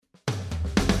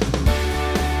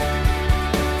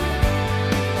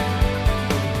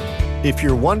If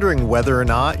you're wondering whether or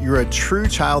not you're a true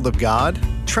child of God,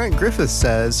 Trent Griffith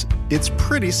says it's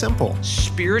pretty simple.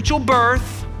 Spiritual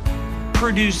birth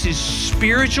produces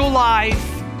spiritual life,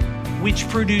 which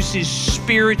produces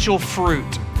spiritual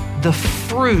fruit. The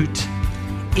fruit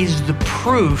is the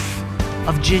proof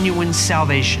of genuine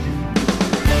salvation.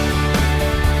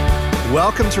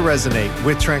 Welcome to Resonate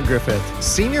with Trent Griffith,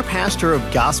 Senior Pastor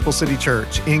of Gospel City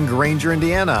Church in Granger,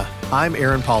 Indiana. I'm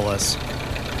Aaron Paulus.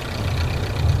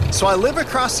 So I live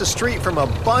across the street from a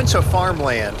bunch of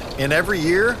farmland, and every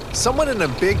year, someone in a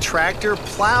big tractor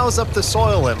plows up the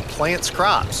soil and plants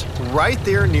crops right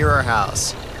there near our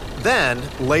house. Then,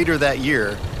 later that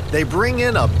year, they bring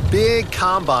in a big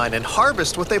combine and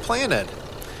harvest what they planted.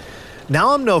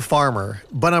 Now I'm no farmer,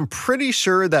 but I'm pretty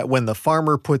sure that when the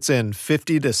farmer puts in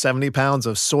 50 to 70 pounds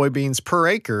of soybeans per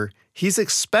acre, he's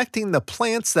expecting the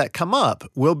plants that come up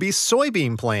will be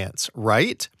soybean plants,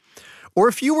 right? Or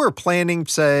if you were planting,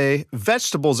 say,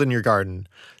 vegetables in your garden,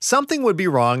 something would be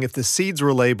wrong if the seeds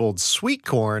were labeled sweet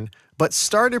corn but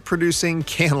started producing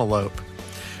cantaloupe.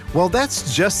 Well,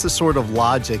 that's just the sort of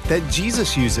logic that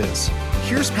Jesus uses.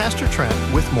 Here's Pastor Trent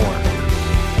with more.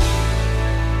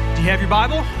 Do you have your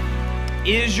Bible?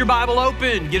 Is your Bible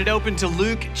open? Get it open to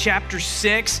Luke chapter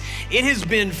 6. It has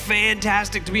been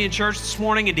fantastic to be in church this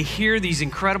morning and to hear these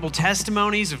incredible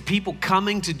testimonies of people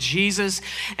coming to Jesus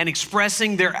and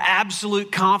expressing their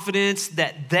absolute confidence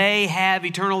that they have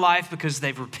eternal life because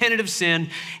they've repented of sin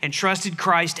and trusted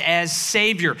Christ as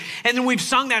Savior. And then we've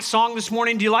sung that song this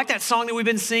morning. Do you like that song that we've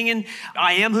been singing?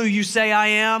 I am who you say I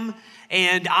am,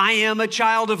 and I am a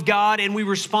child of God. And we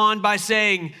respond by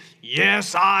saying,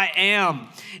 yes, I am.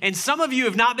 And some of you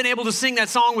have not been able to sing that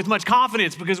song with much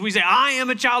confidence because we say, I am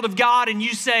a child of God, and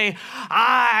you say,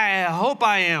 I hope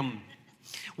I am.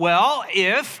 Well,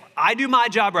 if I do my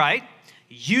job right,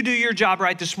 you do your job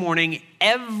right this morning,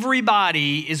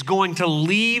 everybody is going to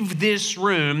leave this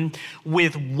room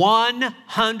with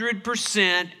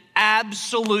 100%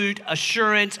 absolute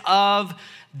assurance of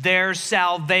their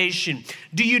salvation.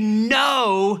 Do you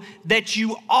know that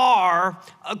you are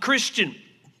a Christian?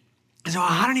 So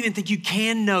I don't even think you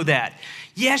can know that.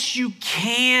 Yes, you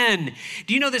can.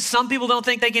 Do you know that some people don't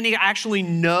think they can actually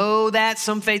know that?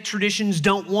 Some faith traditions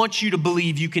don't want you to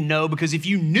believe you can know, because if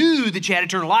you knew that you had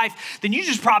eternal life, then you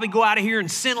just probably go out of here and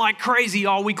sin like crazy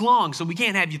all week long. So we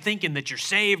can't have you thinking that you're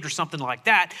saved or something like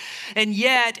that. And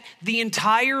yet, the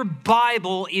entire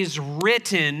Bible is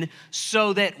written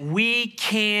so that we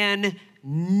can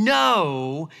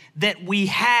know that we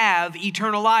have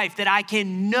eternal life, that I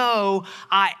can know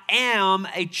I am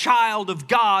a child of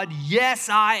God. Yes,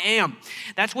 I am.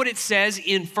 That's what it says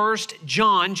in 1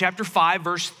 John chapter 5,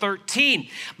 verse 13.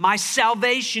 My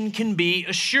salvation can be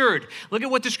assured. Look at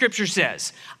what the scripture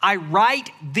says. I write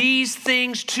these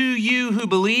things to you who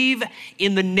believe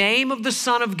in the name of the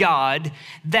Son of God,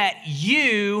 that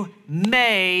you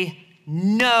may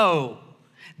know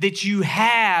that you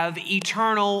have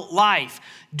eternal life.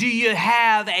 Do you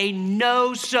have a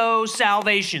know-so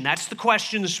salvation? That's the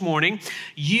question this morning.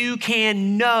 You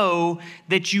can know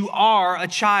that you are a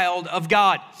child of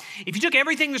God. If you took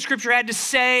everything the scripture had to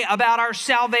say about our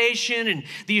salvation and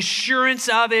the assurance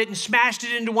of it and smashed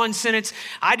it into one sentence,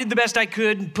 I did the best I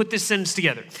could and put this sentence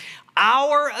together.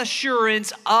 Our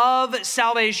assurance of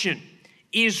salvation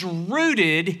is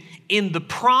rooted in the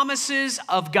promises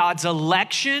of God's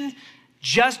election,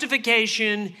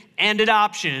 justification, and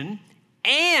adoption,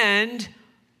 and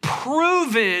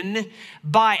proven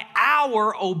by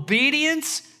our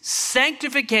obedience,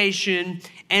 sanctification,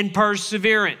 and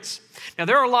perseverance. Now,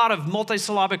 there are a lot of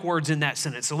multisyllabic words in that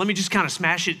sentence, so let me just kind of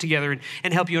smash it together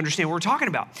and help you understand what we're talking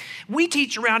about. We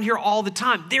teach around here all the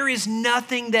time. There is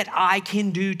nothing that I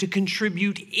can do to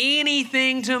contribute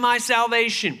anything to my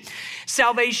salvation.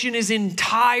 Salvation is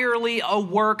entirely a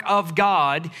work of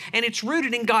God, and it's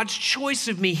rooted in God's choice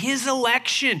of me, His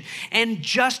election, and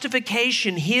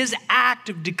justification, His act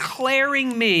of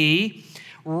declaring me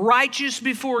righteous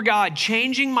before God,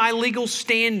 changing my legal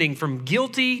standing from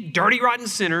guilty, dirty, rotten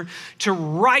sinner to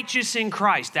righteous in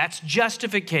Christ. That's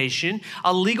justification,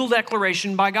 a legal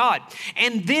declaration by God.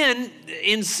 And then,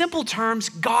 in simple terms,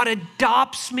 God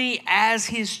adopts me as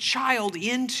His child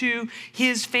into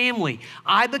His family.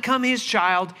 I become His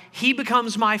child, He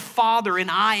becomes my father, and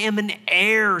I am an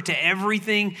heir to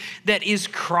everything that is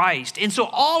Christ. And so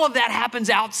all of that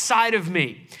happens outside of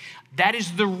me. That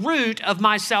is the root of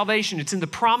my salvation. It's in the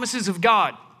promises of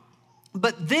God.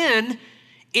 But then,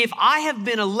 if I have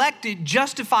been elected,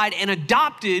 justified, and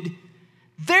adopted,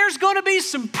 there's going to be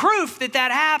some proof that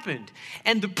happened.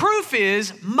 And the proof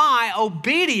is my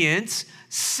obedience.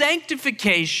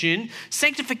 Sanctification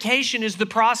is the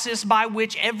process by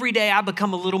which every day I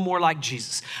become a little more like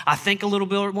Jesus. I think a little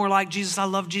bit more like Jesus. I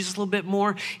love Jesus a little bit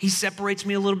more. He separates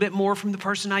me a little bit more from the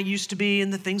person I used to be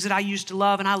and the things that I used to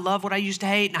love. And I love what I used to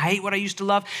hate and I hate what I used to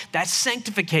love. That's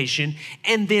sanctification.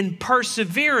 And then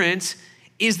perseverance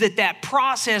is that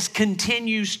process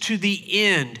continues to the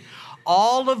end.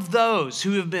 All of those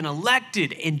who have been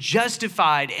elected and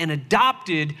justified and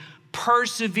adopted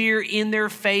persevere in their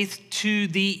faith to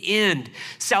the end.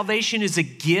 Salvation is a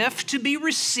gift to be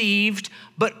received,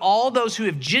 but all those who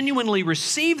have genuinely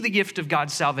received the gift of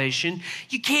God's salvation,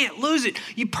 you can't lose it.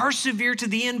 You persevere to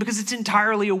the end because it's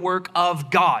entirely a work of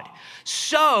God.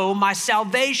 So my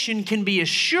salvation can be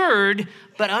assured,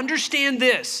 but understand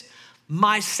this,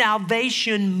 my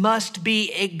salvation must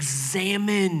be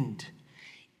examined.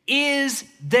 Is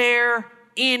there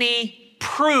any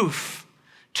proof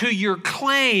to your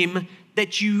claim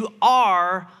that you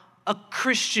are a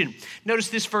Christian? Notice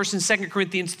this verse in 2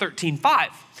 Corinthians 13:5.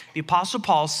 The Apostle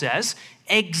Paul says,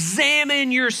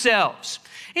 examine yourselves.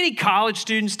 Any college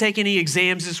students take any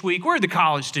exams this week? Where are the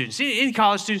college students? Any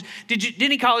college students? Did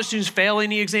any college students fail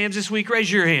any exams this week?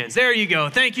 Raise your hands. There you go.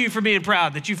 Thank you for being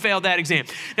proud that you failed that exam.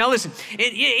 Now listen,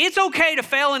 it's okay to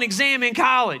fail an exam in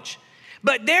college,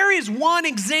 but there is one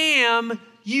exam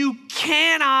you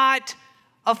cannot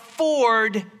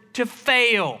afford to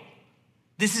fail.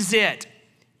 This is it.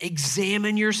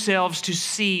 Examine yourselves to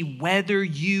see whether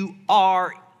you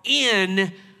are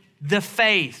in the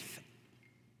faith.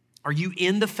 Are you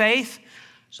in the faith?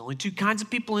 There's only two kinds of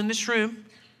people in this room.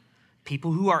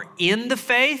 People who are in the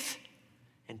faith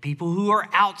and people who are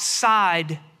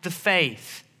outside the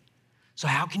faith. So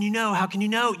how can you know? How can you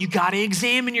know? You got to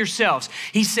examine yourselves.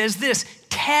 He says this,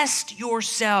 test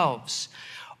yourselves.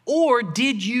 Or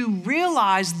did you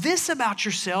realize this about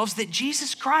yourselves, that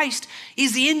Jesus Christ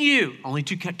is in you? Only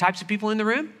two types of people in the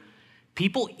room.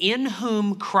 People in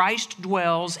whom Christ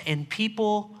dwells and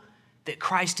people that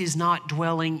Christ is not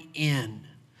dwelling in.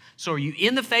 So are you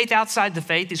in the faith, outside the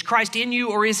faith? Is Christ in you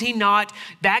or is he not?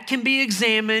 That can be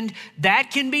examined, that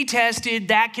can be tested,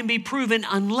 that can be proven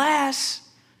unless,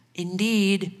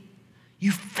 indeed,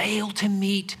 you fail to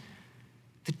meet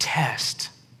the test.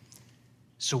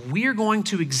 So we're going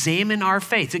to examine our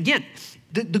faith. Again,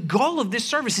 the goal of this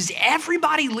service is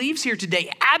everybody leaves here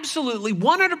today absolutely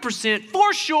 100%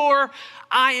 for sure,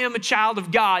 I am a child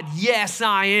of God. Yes,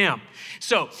 I am.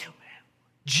 So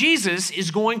Jesus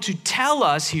is going to tell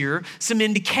us here some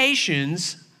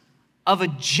indications of a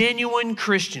genuine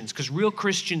Christian, because real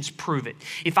Christians prove it.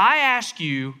 If I ask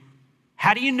you,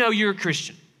 how do you know you're a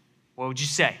Christian? What would you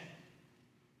say?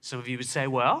 Some of you would say,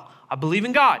 well, I believe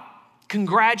in God.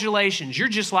 Congratulations, you're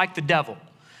just like the devil,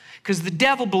 because the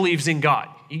devil believes in God.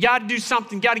 You got to do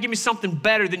something, got to give me something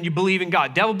better than you believe in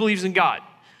God. Devil believes in God.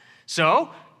 So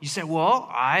you say, well,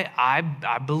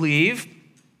 I believe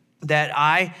that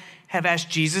I have asked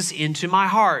Jesus into my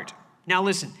heart. Now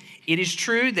listen, it is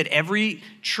true that every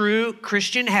true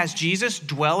Christian has Jesus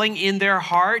dwelling in their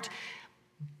heart,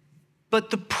 but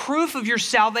the proof of your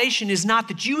salvation is not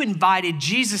that you invited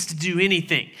Jesus to do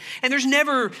anything. And there's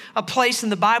never a place in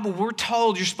the Bible we're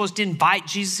told you're supposed to invite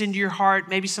Jesus into your heart.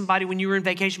 Maybe somebody when you were in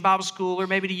vacation Bible school or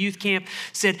maybe at a youth camp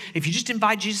said, if you just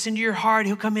invite Jesus into your heart,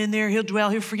 he'll come in there, he'll dwell,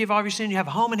 he'll forgive all of your sin, you have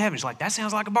a home in heaven. It's like, that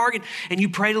sounds like a bargain. And you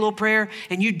prayed a little prayer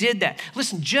and you did that.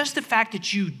 Listen, just the fact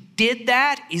that you did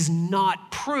that is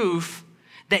not proof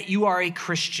that you are a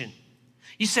Christian.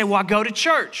 You say, well, I go to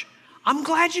church. I'm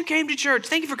glad you came to church.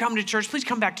 Thank you for coming to church. Please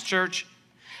come back to church.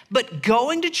 But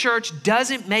going to church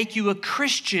doesn't make you a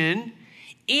Christian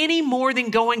any more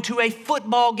than going to a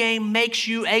football game makes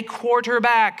you a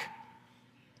quarterback.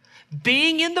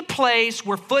 Being in the place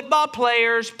where football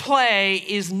players play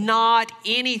is not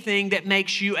anything that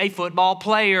makes you a football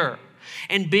player.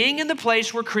 And being in the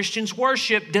place where Christians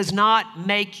worship does not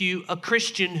make you a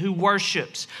Christian who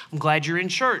worships. I'm glad you're in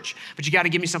church, but you got to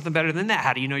give me something better than that.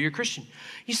 How do you know you're a Christian?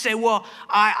 You say, well,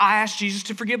 I asked Jesus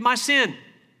to forgive my sin.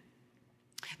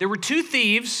 There were two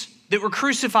thieves that were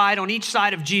crucified on each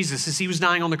side of Jesus as he was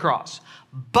dying on the cross.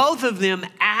 Both of them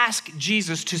asked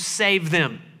Jesus to save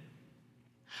them.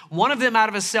 One of them out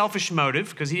of a selfish motive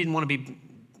because he didn't want to be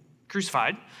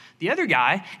crucified. The other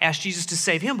guy asked Jesus to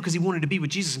save him because he wanted to be with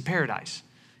Jesus in paradise.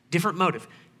 Different motive.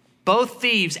 Both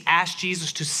thieves asked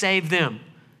Jesus to save them.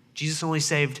 Jesus only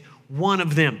saved one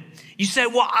of them. You say,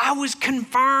 well, I was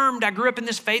confirmed. I grew up in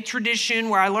this faith tradition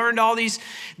where I learned all these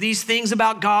things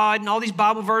about God and all these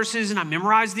Bible verses, and I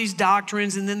memorized these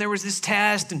doctrines, and then there was this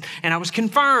test, and I was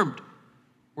confirmed.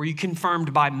 Were you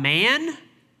confirmed by man,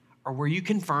 or were you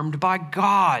confirmed by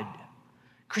God?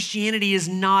 Christianity is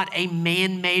not a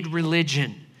man-made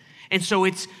religion. And so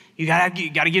you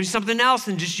gotta give something else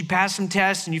than just you pass some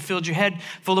tests and you filled your head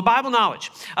full of Bible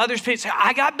knowledge. Others say,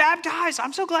 I got baptized.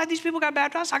 I'm so glad these people got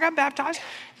baptized. I got baptized.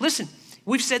 Listen,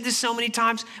 we've said this so many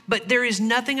times, but there is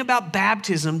nothing about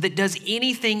baptism that does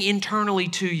anything internally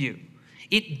to you.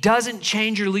 It doesn't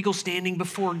change your legal standing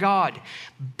before God.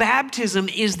 Baptism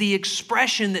is the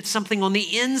expression that something on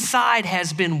the inside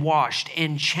has been washed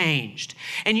and changed.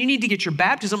 And you need to get your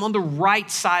baptism on the right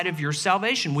side of your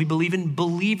salvation. We believe in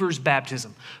believer's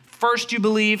baptism. First you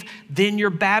believe, then your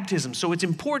baptism. So it's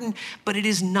important, but it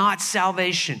is not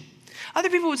salvation. Other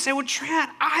people would say, well, Trent,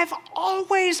 I've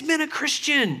always been a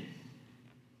Christian.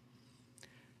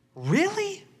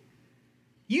 Really?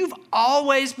 You've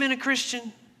always been a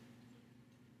Christian?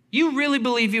 You really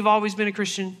believe you've always been a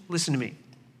Christian? Listen to me.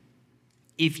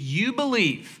 If you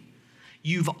believe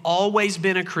you've always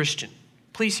been a Christian,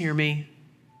 please hear me.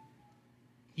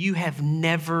 You have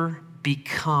never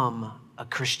become a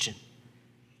Christian.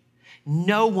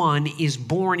 No one is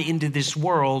born into this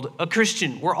world a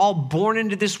Christian. We're all born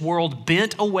into this world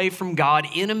bent away from God,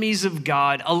 enemies of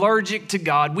God, allergic to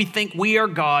God. We think we are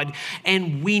God,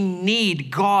 and we need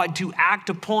God to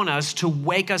act upon us to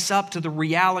wake us up to the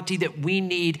reality that we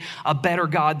need a better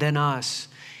God than us.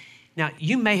 Now,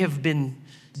 you may have been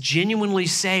genuinely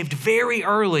saved very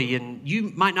early, and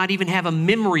you might not even have a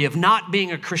memory of not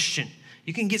being a Christian.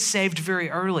 You can get saved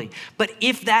very early. But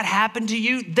if that happened to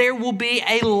you, there will be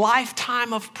a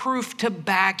lifetime of proof to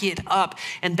back it up.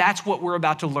 And that's what we're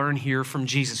about to learn here from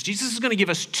Jesus. Jesus is going to give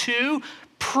us two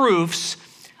proofs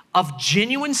of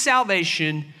genuine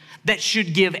salvation that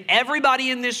should give everybody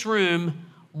in this room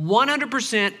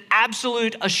 100%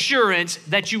 absolute assurance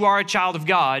that you are a child of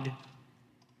God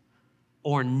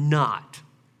or not.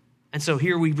 And so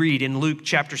here we read in Luke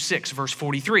chapter 6, verse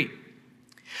 43.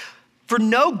 For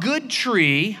no good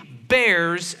tree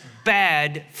bears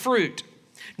bad fruit,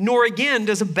 nor again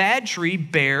does a bad tree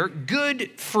bear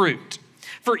good fruit.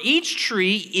 For each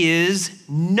tree is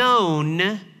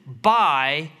known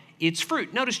by its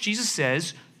fruit. Notice Jesus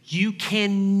says, you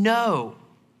can know.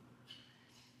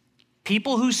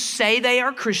 People who say they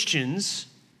are Christians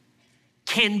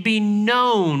can be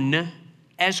known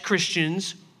as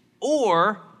Christians,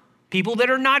 or people that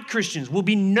are not Christians will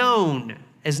be known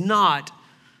as not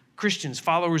Christians,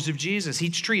 followers of Jesus.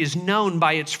 Each tree is known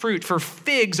by its fruit, for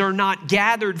figs are not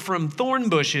gathered from thorn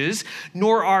bushes,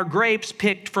 nor are grapes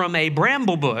picked from a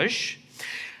bramble bush.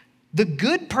 The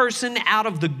good person out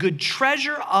of the good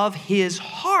treasure of his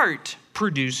heart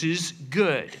produces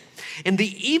good, and the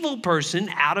evil person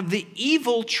out of the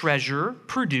evil treasure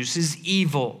produces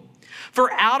evil.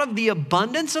 For out of the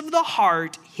abundance of the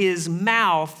heart, his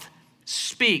mouth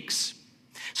speaks.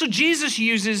 So Jesus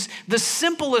uses the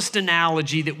simplest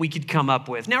analogy that we could come up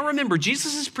with. Now remember,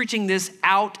 Jesus is preaching this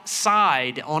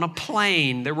outside on a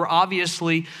plain. There were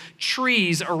obviously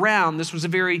trees around. This was a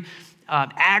very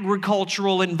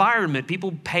agricultural environment.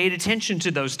 People paid attention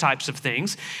to those types of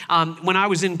things. When I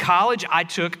was in college, I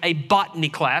took a botany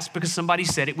class because somebody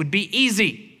said it would be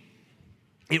easy.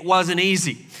 It wasn't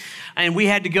easy. And we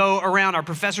had to go around. Our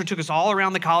professor took us all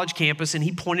around the college campus, and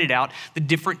he pointed out the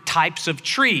different types of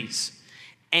trees.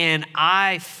 And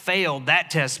I failed that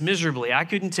test miserably. I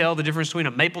couldn't tell the difference between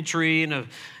a maple tree and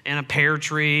a pear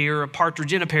tree, or a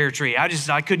partridge in a pear tree.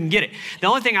 I couldn't get it. The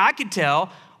only thing I could tell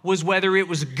was whether it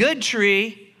was a good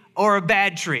tree or a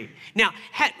bad tree. Now,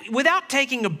 without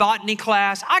taking a botany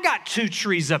class, I got two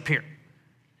trees up here.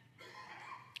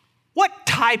 What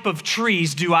type of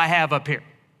trees do I have up here?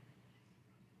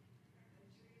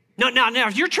 Now,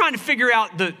 if you're trying to figure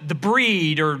out the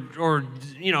breed or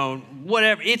you know,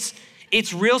 whatever,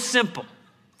 it's real simple.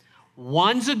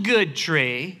 One's a good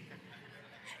tree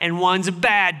and one's a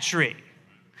bad tree.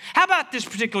 How about this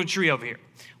particular tree over here?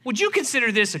 Would you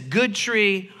consider this a good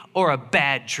tree or a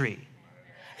bad tree?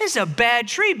 It's a bad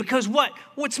tree because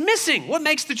what's missing? What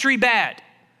makes the tree bad?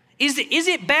 Is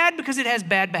it bad because it has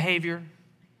bad behavior?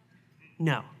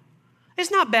 No. It's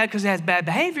not bad because it has bad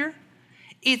behavior.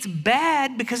 It's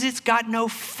bad because it's got no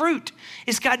fruit.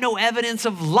 It's got no evidence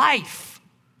of life.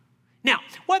 Now,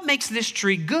 what makes this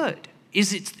tree good?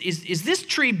 Is this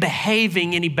tree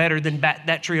behaving any better than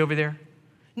that tree over there?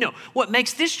 No. What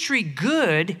makes this tree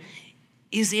good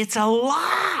is it's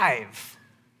alive.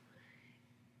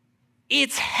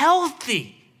 It's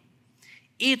healthy.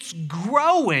 It's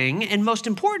growing, and most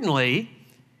importantly,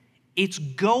 it's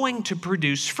going to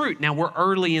produce fruit. Now, we're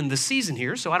early in the season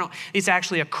here, so it's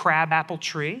actually a crabapple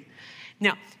tree.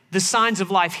 Now, The signs of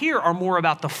life here are more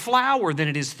about the flower than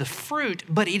it is the fruit,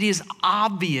 but it is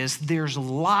obvious there's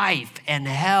life and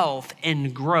health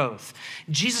and growth.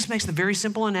 Jesus makes the very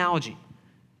simple analogy.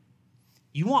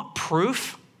 You want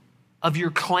proof of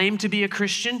your claim to be a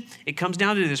Christian? It comes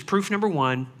down to this. Proof number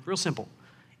one, real simple.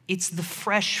 It's the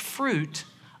fresh fruit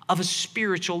of a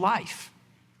spiritual life.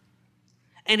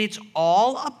 And it's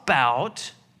all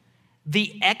about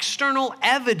the external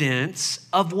evidence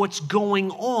of what's going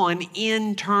on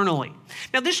internally.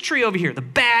 Now, this tree over here, the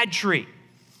bad tree,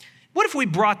 what if we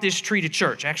brought this tree to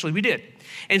church? Actually, we did.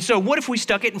 And so what if we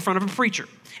stuck it in front of a preacher?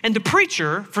 And the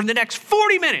preacher, for the next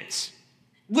 40 minutes,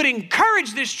 would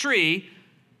encourage this tree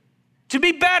to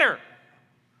be better.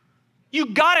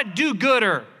 You gotta do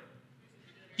gooder.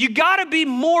 You gotta be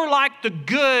more like the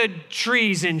good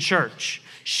trees in church.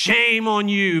 Shame on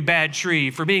you, bad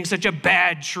tree, for being such a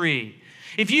bad tree.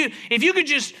 If you could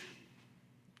just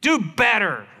do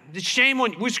better, shame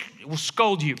on you, we'll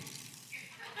scold you.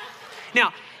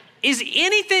 Now, is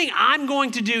anything I'm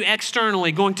going to do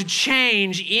externally going to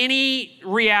change any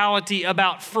reality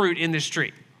about fruit in this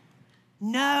tree?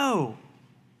 No,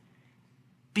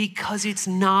 because it's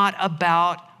not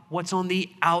about what's on the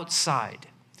outside.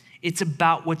 It's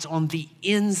about what's on the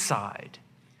inside.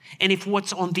 And if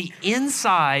what's on the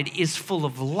inside is full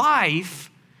of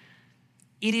life,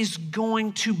 it is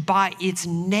going to, by its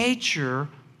nature,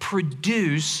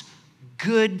 produce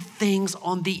good things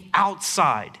on the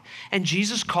outside. And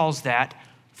Jesus calls that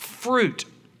fruit.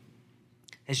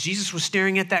 As Jesus was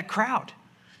staring at that crowd,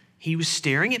 he was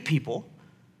staring at people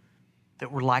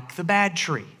that were like the bad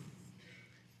tree.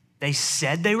 They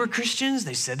said they were Christians.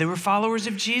 They said they were followers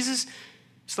of Jesus.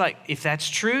 It's like, if that's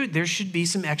true, there should be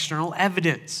some external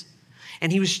evidence.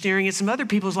 And he was staring at some other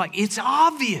people. It's like, it's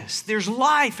obvious. There's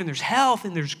life and there's health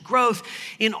and there's growth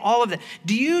in all of that.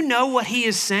 Do you know what he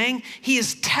is saying? He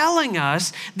is telling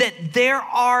us that there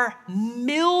are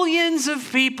millions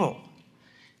of people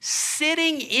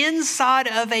sitting inside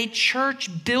of a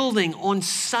church building on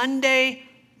Sunday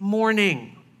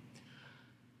morning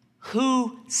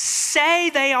who say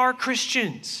they are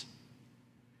Christians,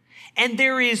 and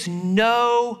there is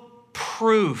no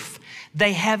proof.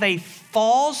 They have a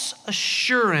false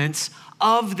assurance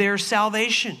of their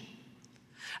salvation.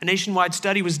 A nationwide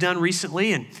study was done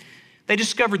recently, and they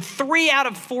discovered 3 out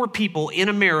of 4 people in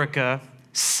America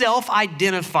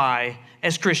self-identify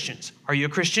as Christians. Are you a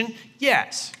Christian?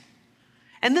 Yes.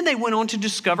 And then they went on to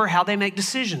discover how they make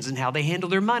decisions and how they handle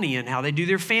their money and how they do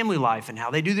their family life and how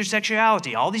they do their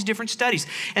sexuality, all these different studies.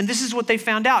 And this is what they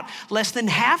found out. Less than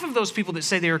half of those people that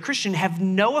say they're a Christian have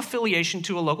no affiliation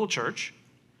to a local church.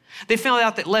 They found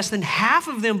out that less than half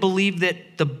of them believe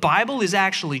that the Bible is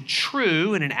actually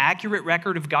true and an accurate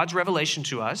record of God's revelation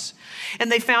to us.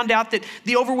 And they found out that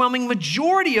the overwhelming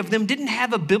majority of them didn't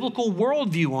have a biblical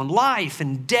worldview on life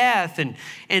and death and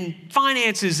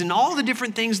finances and all the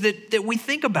different things that we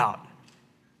think about.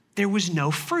 There was no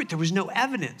fruit. There was no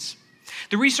evidence.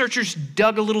 The researchers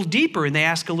dug a little deeper and they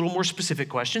asked a little more specific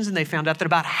questions, and they found out that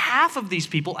about half of these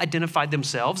people identified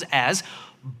themselves as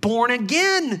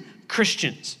born-again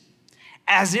Christians.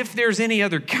 As if there's any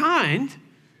other kind,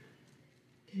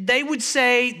 they would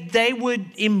say they would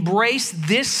embrace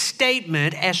this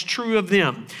statement as true of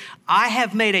them. I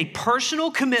have made a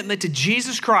personal commitment to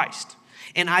Jesus Christ,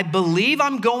 and I believe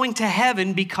I'm going to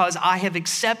heaven because I have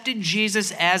accepted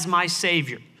Jesus as my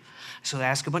Savior. So they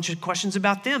asked a bunch of questions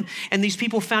about them, and these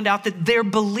people found out that their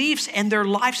beliefs and their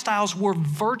lifestyles were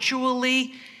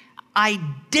virtually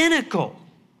identical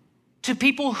to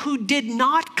people who did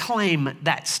not claim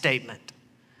that statement.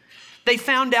 They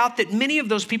found out that many of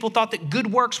those people thought that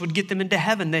good works would get them into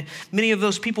heaven. Many of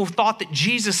those people thought that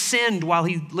Jesus sinned while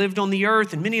he lived on the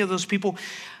earth, and many of those people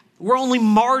were only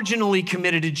marginally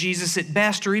committed to Jesus at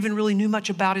best, or even really knew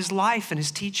much about his life and his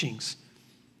teachings.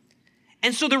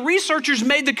 And so the researchers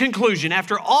made the conclusion,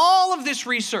 after all of this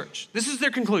research, this is their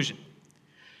conclusion: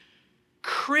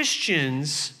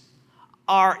 Christians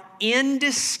are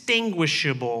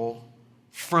indistinguishable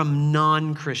from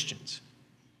non-Christians.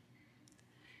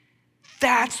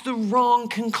 That's the wrong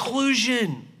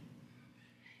conclusion.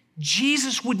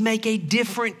 Jesus would make a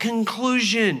different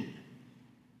conclusion.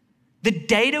 The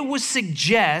data would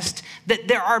suggest that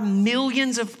there are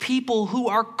millions of people who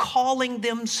are calling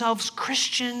themselves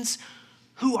Christians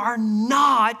who are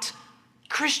not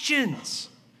Christians.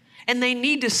 And they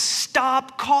need to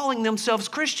stop calling themselves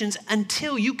Christians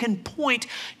until you can point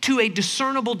to a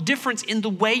discernible difference in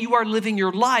the way you are living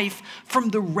your life from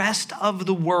the rest of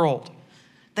the world.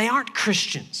 They aren't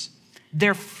Christians.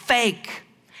 They're fake.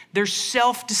 They're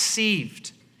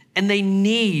self-deceived. And they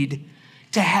need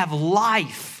to have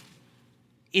life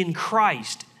in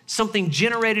Christ something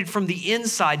generated from the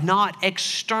inside, not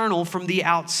external from the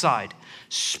outside.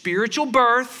 Spiritual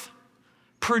birth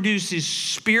produces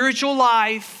spiritual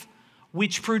life,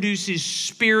 which produces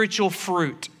spiritual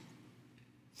fruit.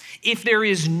 If there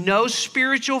is no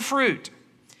spiritual fruit,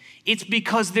 it's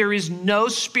because there is no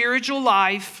spiritual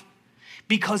life,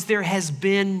 because there has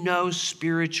been no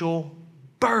spiritual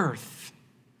birth.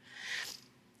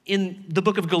 In the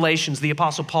book of Galatians, the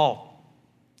Apostle Paul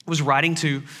was writing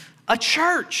to a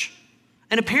church.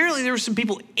 And apparently there were some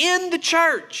people in the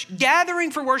church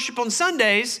gathering for worship on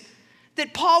Sundays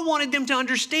that Paul wanted them to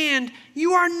understand,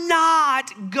 you are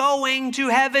not going to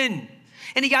heaven.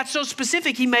 And he got so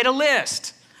specific, he made a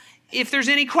list. If there's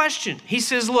any question, he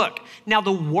says, look, now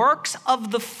the works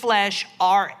of the flesh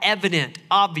are evident,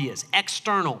 obvious,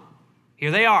 external.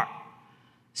 Here they are: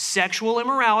 sexual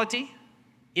immorality,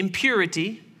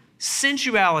 impurity,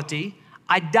 sensuality,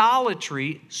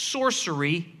 idolatry,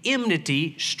 sorcery,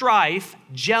 enmity, strife,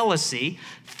 jealousy,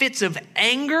 fits of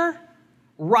anger,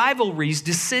 rivalries,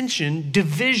 dissension,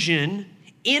 division,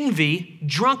 envy,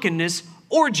 drunkenness,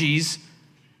 orgies,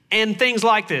 and things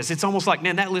like this. It's almost like,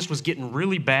 man, that list was getting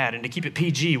really bad, and to keep it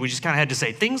PG, we just kind of had to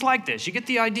say things like this. You get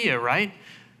the idea, right?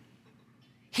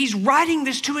 He's writing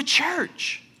this to a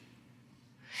church.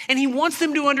 And he wants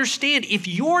them to understand, if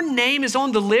your name is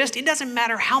on the list, it doesn't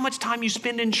matter how much time you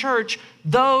spend in church,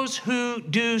 those who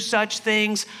do such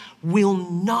things will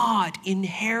not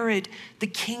inherit the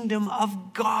kingdom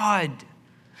of God.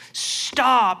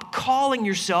 Stop calling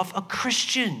yourself a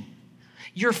Christian.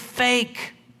 You're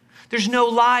fake. There's no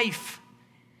life.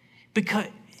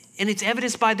 And it's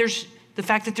evidenced by the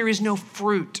fact that there is no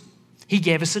fruit. He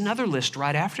gave us another list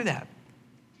right after that.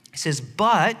 He says,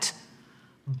 but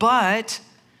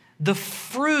the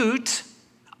fruit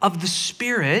of the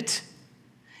Spirit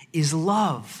is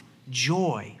love,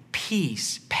 joy,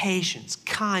 peace, patience,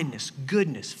 kindness,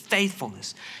 goodness,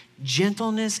 faithfulness,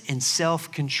 gentleness, and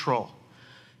self-control.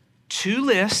 2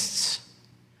 lists,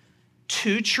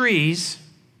 2 trees,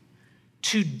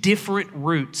 2 different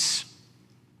roots.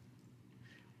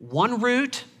 1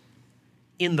 root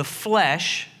in the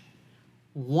flesh,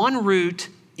 1 root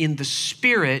in the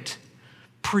Spirit,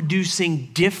 producing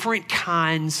different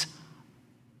kinds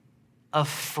of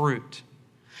fruit.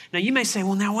 Now you may say,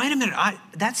 well, now wait a minute.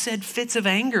 That said fits of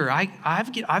anger.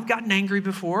 I've gotten angry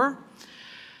before.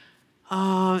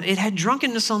 It had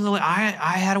drunkenness on the list.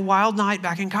 I had a wild night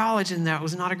back in college, and that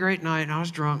was not a great night, and I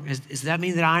was drunk. Does that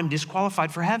mean that I'm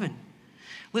disqualified for heaven?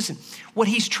 Listen, what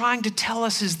he's trying to tell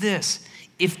us is this.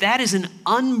 If that is an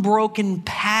unbroken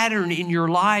pattern in your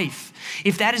life,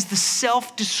 if that is the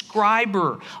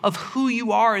self-describer of who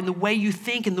you are and the way you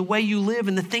think and the way you live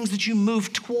and the things that you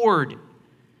move toward,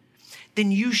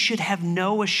 then you should have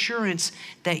no assurance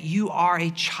that you are a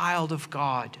child of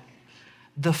God.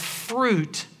 The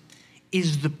fruit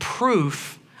is the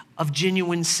proof of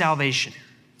genuine salvation.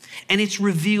 And it's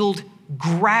revealed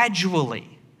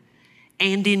gradually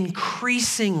and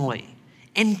increasingly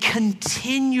and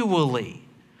continually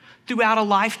throughout a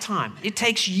lifetime. It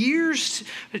takes years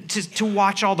to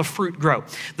watch all the fruit grow.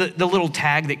 The little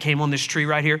tag that came on this tree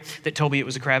right here that told me it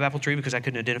was a crabapple tree because I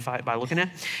couldn't identify it by looking at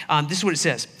it. This is what it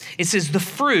says. It says, the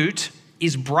fruit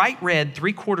is bright red,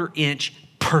 3/4 inch,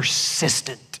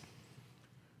 persistent.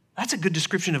 That's a good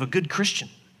description of a good Christian.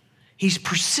 He's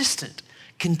persistent,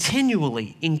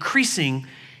 continually increasing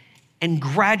and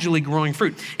gradually growing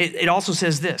fruit. It also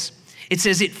says this. It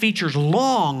says it features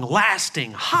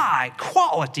long-lasting,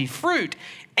 high-quality fruit.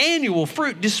 Annual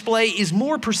fruit display is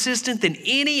more persistent than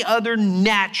any other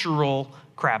natural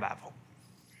crabapple.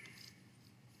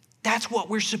 That's what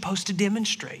we're supposed to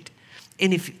demonstrate.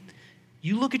 And if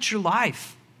you look at your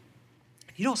life,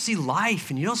 you don't see life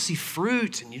and you don't see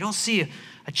fruit and you don't see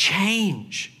a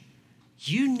change,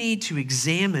 you need to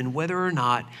examine whether or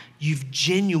not you've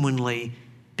genuinely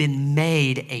been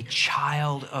made a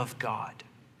child of God.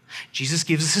 Jesus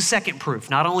gives us a second proof,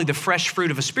 not only the fresh fruit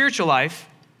of a spiritual life,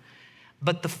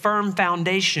 but the firm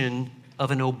foundation of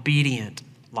an obedient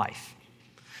life.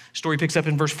 Story picks up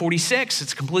in verse 46.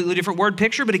 It's a completely different word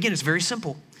picture, but again, it's very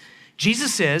simple.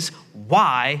 Jesus says,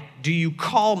 why do you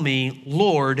call me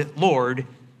Lord, Lord,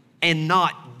 and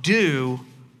not do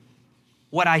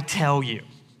what I tell you?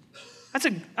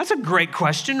 That's a great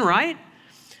question, right?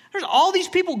 There's all these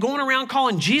people going around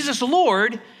calling Jesus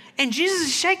Lord, and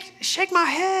Jesus shake my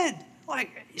head. Like,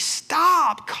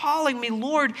 stop calling me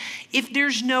Lord if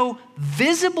there's no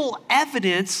visible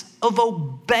evidence of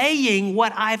obeying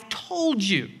what I've told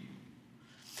you.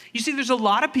 You see, there's a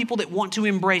lot of people that want to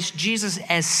embrace Jesus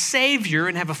as Savior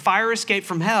and have a fire escape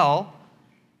from hell,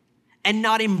 and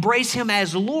not embrace him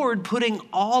as Lord, putting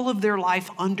all of their life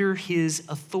under his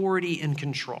authority and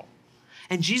control.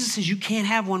 And Jesus says you can't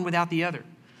have one without the other.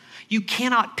 You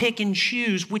cannot pick and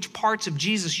choose which parts of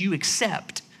Jesus you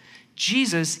accept.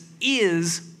 Jesus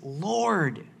is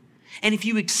Lord. And if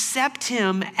you accept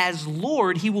him as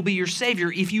Lord, he will be your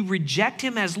Savior. If you reject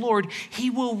him as Lord, he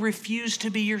will refuse to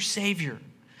be your Savior.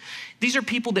 These are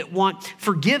people that want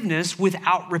forgiveness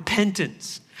without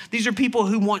repentance. These are people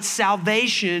who want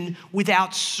salvation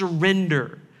without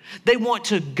surrender. They want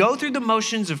to go through the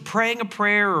motions of praying a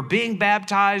prayer or being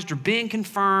baptized or being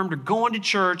confirmed or going to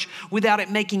church without it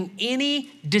making any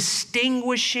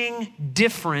distinguishing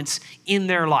difference in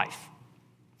their life.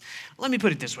 Let me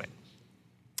put it this way.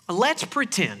 Let's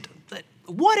pretend that,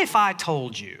 what if I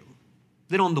told you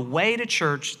that on the way to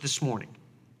church this morning,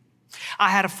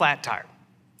 I had a flat tire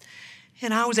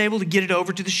and I was able to get it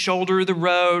over to the shoulder of the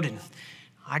road, and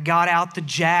I got out the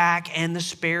jack and the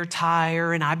spare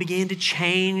tire and I began to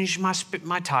change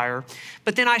my tire.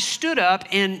 But then I stood up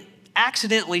and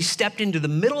accidentally stepped into the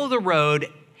middle of the road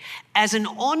as an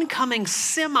oncoming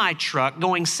semi-truck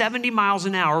going 70 miles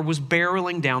an hour was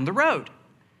barreling down the road.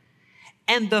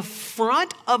 And the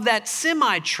front of that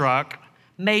semi-truck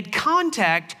made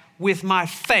contact with my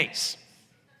face.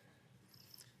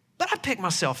 But I picked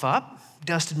myself up,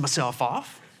 dusted myself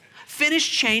off,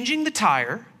 finished changing the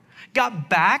tire, got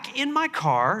back in my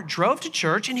car, drove to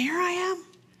church, and here I am.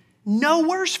 No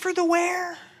worse for the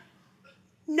wear.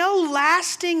 No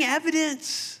lasting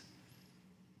evidence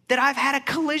that I've had a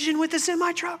collision with a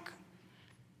semi-truck.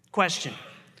 Question,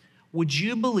 would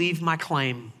you believe my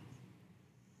claim?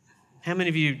 How many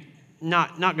of you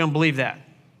not going to believe that?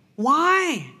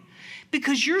 Why?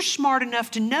 Because you're smart enough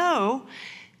to know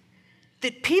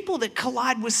that people that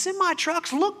collide with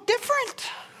semi-trucks look different.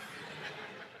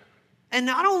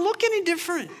 And I don't look any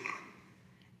different.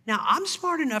 Now, I'm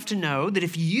smart enough to know that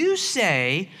if you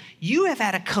say you have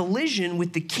had a collision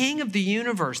with the King of the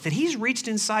universe, that he's reached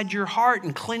inside your heart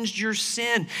and cleansed your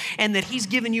sin, and that he's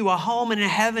given you a home in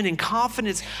heaven and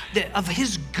confidence of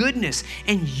his goodness,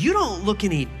 and you don't look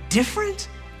any different,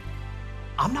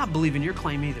 I'm not believing your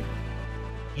claim either.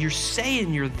 You're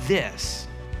saying you're this,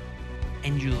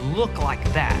 and you look like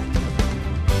that.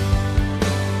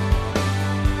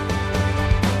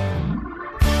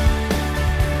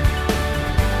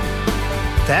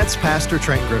 That's Pastor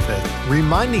Trent Griffith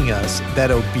reminding us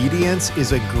that obedience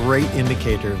is a great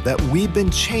indicator that we've been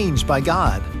changed by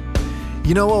God.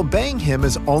 You know, obeying him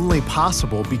is only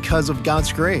possible because of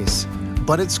God's grace,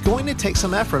 but it's going to take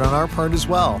some effort on our part as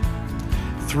well.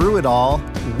 Through it all,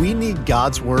 we need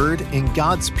God's word and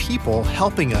God's people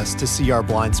helping us to see our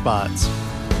blind spots.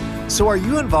 So are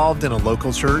you involved in a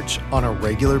local church on a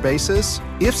regular basis?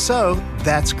 If so,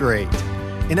 that's great.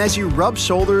 And as you rub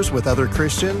shoulders with other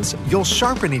Christians, you'll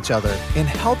sharpen each other and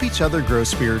help each other grow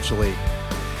spiritually.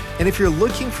 And if you're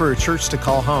looking for a church to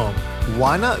call home,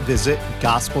 why not visit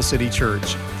Gospel City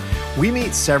Church? We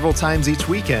meet several times each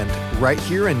weekend right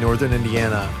here in Northern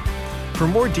Indiana. For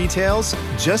more details,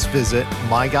 just visit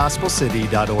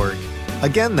mygospelcity.org.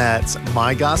 Again, that's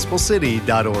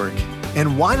mygospelcity.org.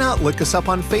 And why not look us up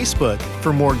on Facebook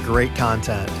for more great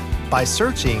content by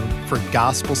searching for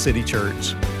Gospel City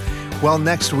Church. Well,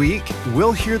 next week,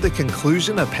 we'll hear the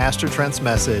conclusion of Pastor Trent's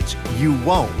message. You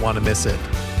won't want to miss it.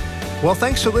 Well,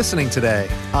 thanks for listening today.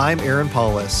 I'm Aaron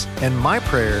Paulus, and my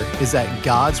prayer is that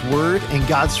God's Word and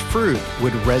God's fruit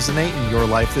would resonate in your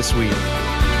life this week.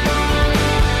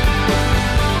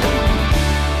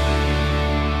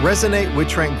 Resonate with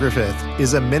Trent Griffith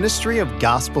is a ministry of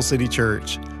Gospel City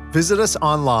Church. Visit us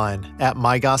online at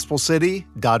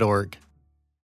mygospelcity.org.